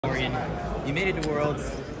mean, you made it to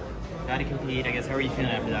Worlds, got to compete. I guess, how are you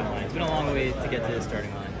feeling after that one? It's been a long way to get to the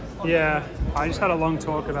starting line. Yeah, I just had a long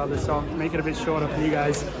talk about this, so I'll make it a bit shorter for you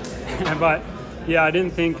guys. But yeah, I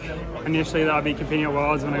didn't think initially that I'd be competing at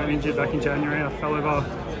Worlds when I got injured back in January. I fell over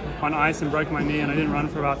on ice and broke my knee, and I didn't run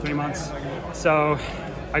for about 3 months. So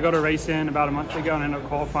I got a race in about a month ago and ended up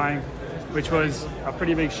qualifying, which was a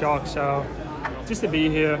pretty big shock. So just to be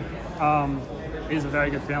here is a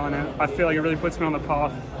very good feeling. I feel like it really puts me on the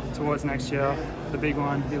path towards next year, the big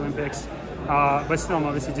one, the Olympics. But still, I'm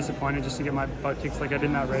obviously disappointed just to get my butt kicked like I did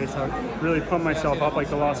in that race. I really pumped myself up like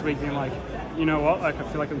the last week, being like, you know what, like I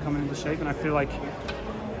feel like I'm coming into shape, and I feel like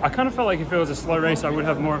I kind of felt like if it was a slow race, I would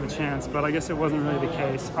have more of a chance, but I guess it wasn't really the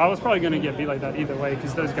case. I was probably going to get beat like that either way,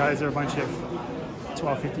 because those guys are a bunch of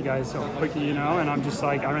 12:50 guys so quickly, you know, and I'm just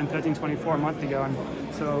like, I ran 13:24 a month ago, and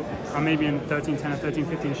so I'm maybe in 13:10 or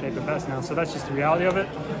 13:15 shape at best now, so that's just the reality of it.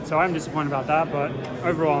 So I'm disappointed about that, but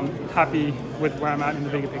overall I'm happy with where I'm at in the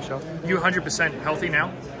bigger picture. You 100% healthy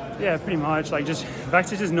now? Yeah, pretty much, like just back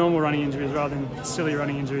to just normal running injuries rather than silly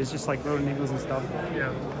running injuries, just like road niggles and stuff.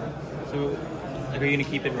 Yeah. So, like, are you going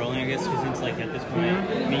to keep it rolling, I guess, since, like, at this point,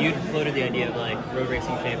 I mean, you floated the idea of, like, road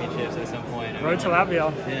racing championships at some point. Road to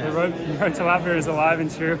Latvia. Yeah. The road to Latvia is alive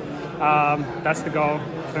and true. That's the goal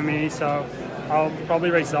for me, so I'll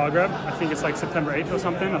probably race Zagreb. I think it's like September 8th or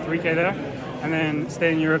something, a 3K there, and then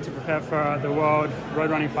stay in Europe to prepare for the World Road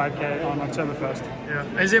Running 5K on October 1st.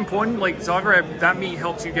 Yeah. Is it important, like Zagreb, that meet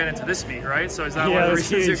helps you get into this meet, right? So is that one of the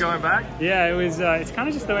reasons you're going back? Yeah, it was. It's kind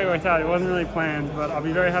of just the way it worked out. It wasn't really planned, but I'll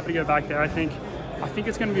be very happy to go back there. I think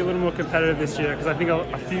it's going to be a little more competitive this year, because I think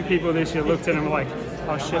a few people this year looked at it and were like,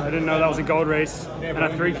 oh shit, I didn't know that was a gold race, and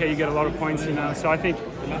at 3K you get a lot of points, you know. So I think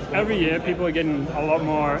every year people are getting a lot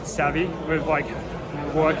more savvy with like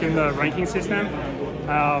working the ranking system.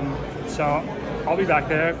 So I'll be back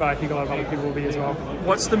there, but I think a lot of other people will be as well.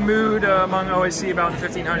 What's the mood among OAC about the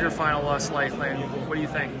 1500 final last night? What do you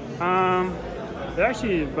think? They're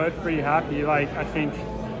actually both pretty happy. Like, I think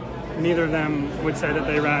neither of them would say that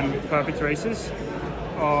they ran perfect races.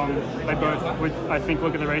 They both would, I think,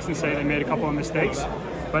 look at the race and say they made a couple of mistakes,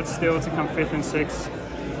 but still to come 5th and 6th.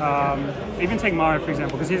 Even take Mario, for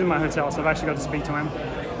example, because he's in my hotel, so I've actually got to speak to him.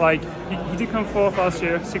 Like, he did come 4th last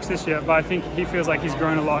year, 6th this year, but I think he feels like he's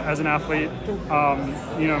grown a lot as an athlete,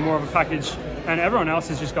 you know, more of a package, and everyone else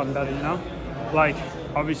has just gotten better, you know? Like,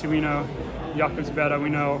 obviously we know Jakob's better, we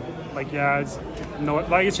know, like, yeah, it's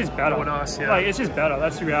just better. Yeah. Like, it's just better,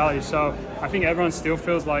 that's the reality. So I think everyone still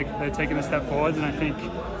feels like they're taking a step forwards, and I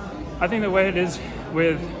think the way it is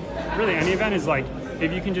with really any event is like,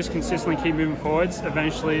 if you can just consistently keep moving forwards,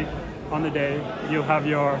 eventually on the day you'll have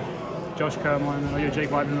your Josh Kerr moment or your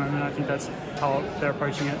Jake Whiteman moment. I think that's how they're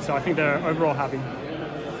approaching it. So I think they're overall happy.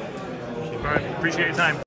 All right, appreciate your time.